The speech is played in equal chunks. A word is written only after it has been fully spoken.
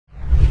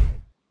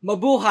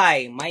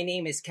Mabuhay! My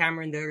name is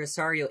Cameron Del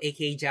Rosario,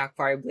 aka Jack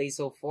Fireblaze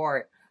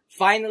 04.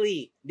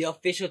 Finally, the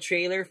official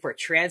trailer for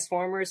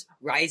Transformers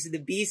Rise of the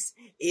Beast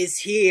is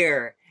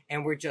here!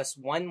 And we're just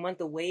 1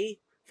 month away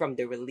from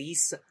the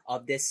release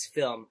of this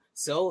film.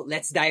 So,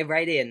 let's dive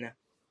right in.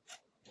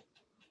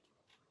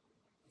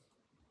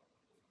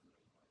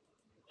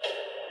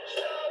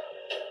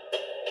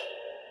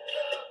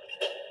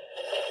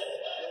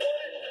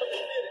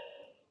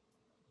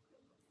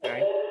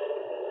 Alright.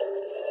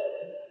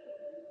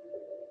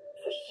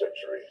 For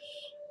centuries,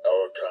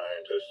 our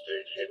kind has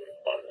stayed hidden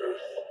on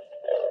Earth.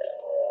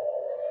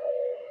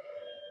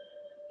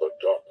 But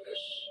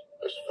darkness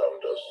has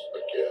found us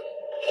again.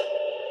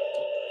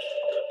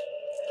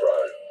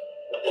 Prime.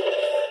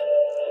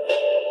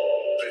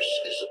 This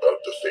is about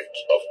the fate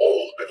of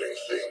all living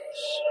things.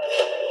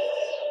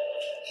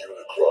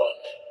 Unicron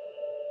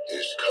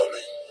is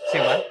coming. Say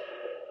what?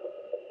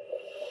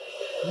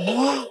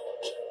 What?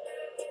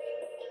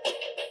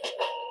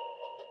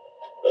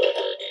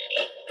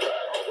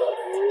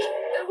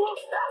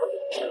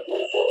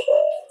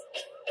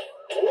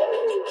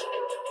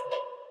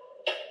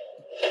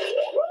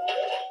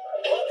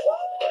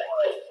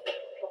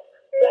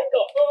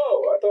 Oh,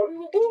 I thought we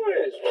were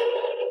boys.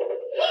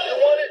 You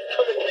want it?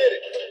 Come and get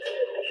it.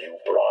 You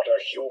brought a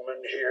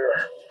human here.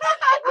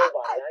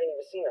 Nobody. I ain't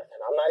even seen nothing.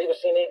 I'm not even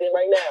seeing anything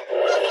right now.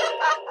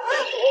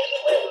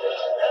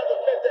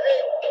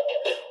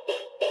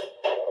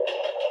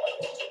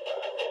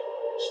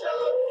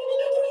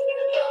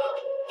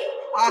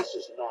 This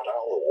is not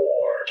our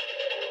war.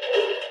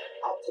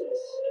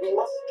 Optimus, we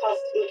must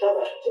trust each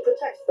other to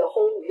protect the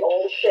home we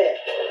all share.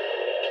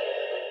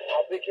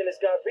 How big can this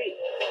guy be?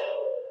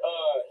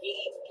 He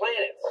eats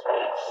planets.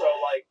 So,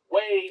 like,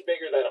 way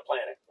bigger than a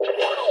planet.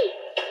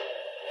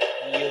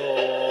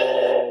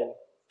 Yo.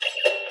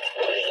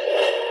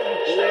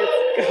 Let's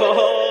go!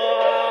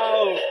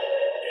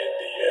 In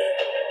the end,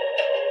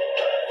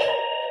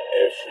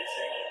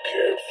 everything you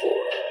cared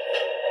for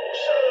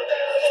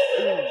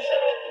will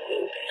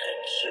be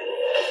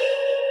consumed.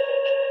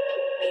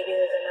 Maybe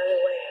there's another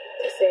way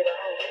to save our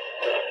home.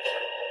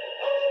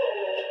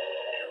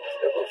 You've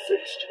never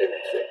faced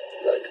anything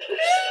like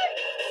this.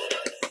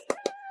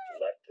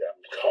 Let them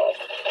come.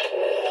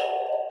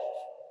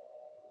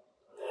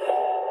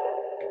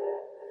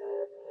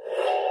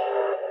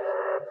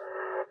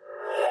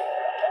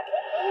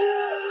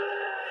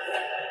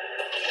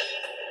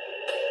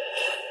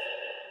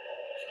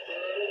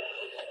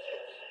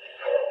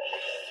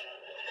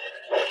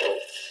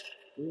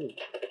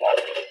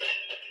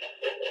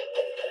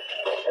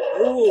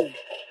 Ooh.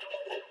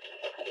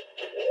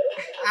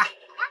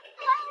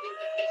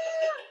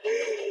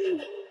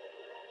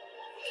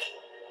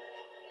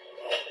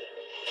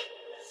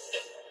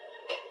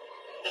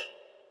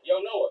 Yo,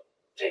 Noah,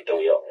 take the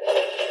wheel.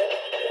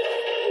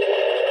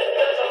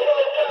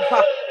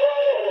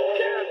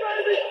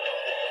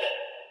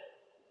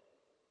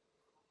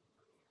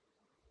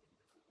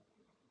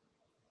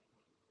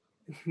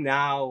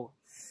 Now,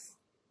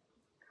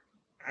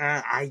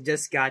 I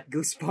just got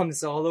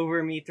goosebumps all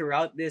over me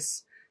throughout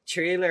this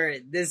trailer.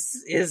 This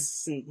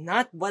is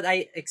not what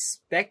I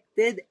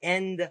expected,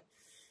 and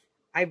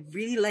I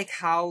really like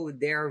how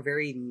they're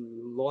very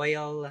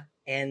loyal,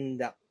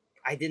 and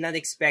I did not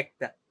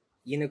expect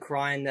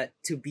Unicron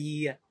to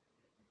be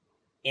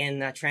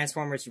in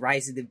Transformers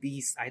Rise of the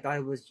Beast. I thought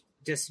it would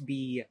just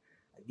be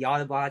the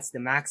Autobots, the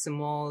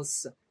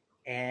Maximals,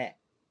 and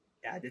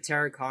the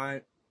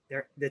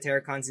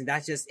Terracons, and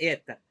that's just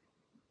it.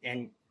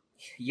 And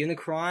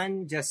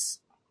Unicron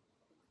just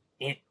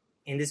in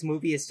this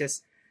movie is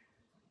just,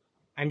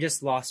 I'm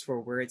just lost for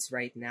words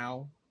right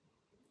now.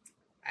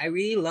 I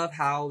really love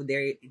how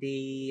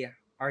they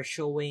are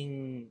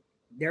showing.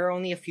 There are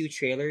only a few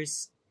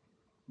trailers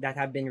that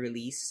have been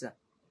released,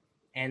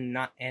 and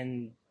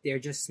they're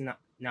just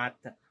not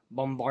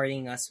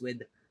bombarding us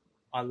with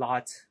a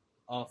lot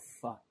of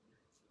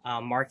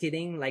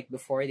marketing like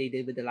before they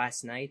did with The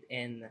Last Night.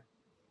 And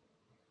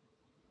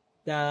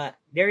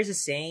there is a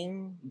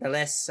saying, the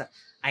less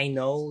I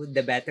know,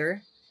 the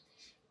better.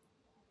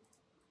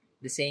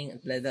 The saying,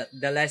 the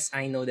less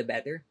I know, the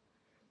better.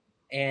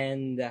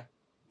 And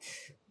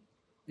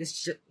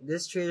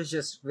this trailer is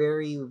just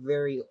very,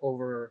 very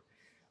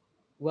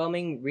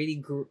overwhelming.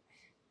 Really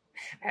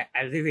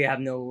I really have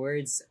no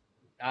words.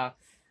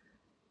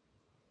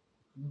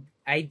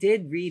 I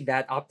did read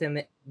that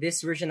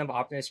this version of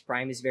Optimus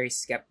Prime is very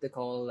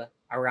skeptical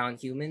around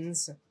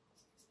humans,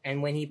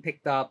 and when he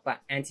picked up I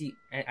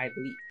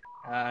believe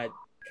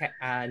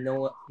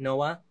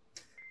Noah,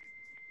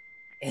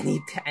 and he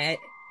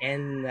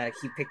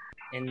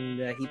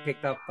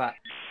picked up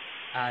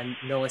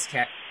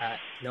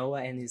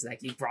Noah, and he's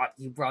like, you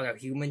brought a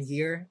human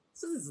here.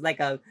 So it's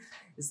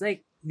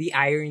like the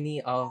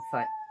irony of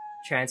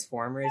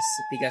Transformers,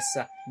 because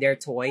they're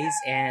toys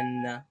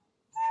and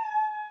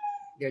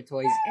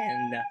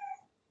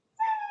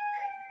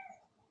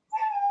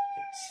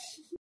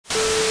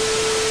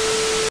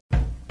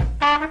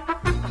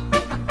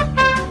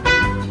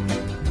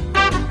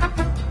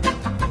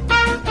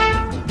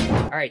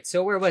Alright,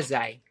 so where was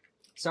I?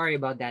 Sorry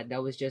about that.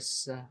 That was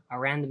just a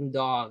random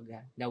dog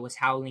that was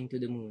howling to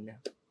the moon.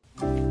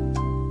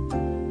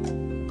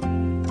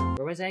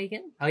 Where was I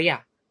again? Oh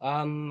yeah.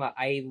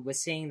 I was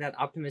saying that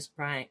Optimus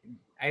Prime.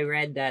 I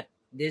read that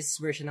this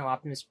version of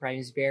Optimus Prime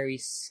is very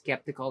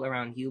skeptical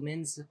around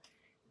humans,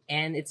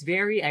 and it's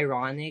very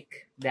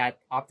ironic that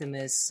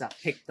Optimus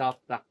picked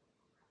up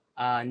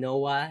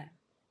Noah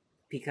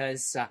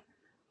because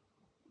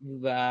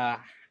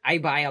I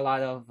buy a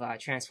lot of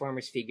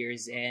Transformers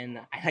figures, and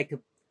I like to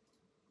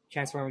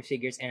Transformers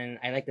figures, and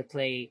I like to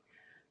play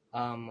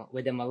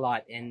with them a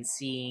lot. And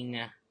seeing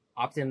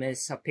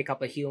Optimus pick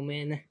up a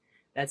human,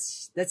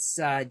 that's just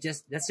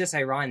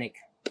ironic.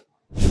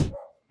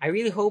 I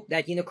really hope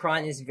that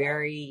Unicron is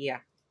very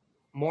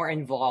more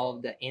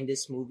involved in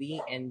this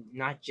movie and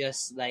not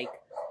just like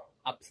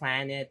a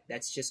planet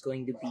that's just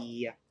going to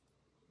be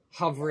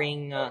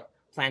hovering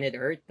planet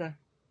Earth.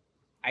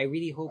 I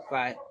really hope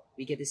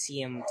we get to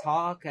see him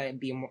talk,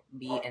 be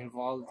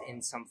involved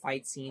in some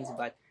fight scenes.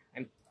 But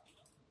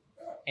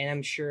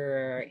I'm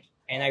sure,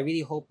 and I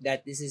really hope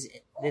that this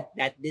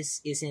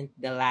isn't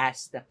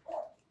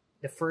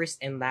the first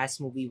and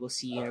last movie we'll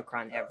see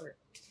Unicron ever.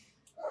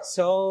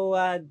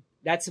 So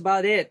that's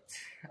about it.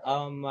 I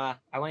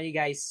want to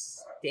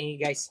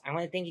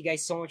thank you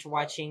guys so much for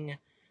watching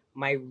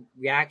my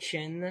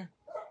reaction,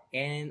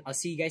 and I'll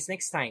see you guys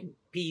next time.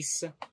 Peace.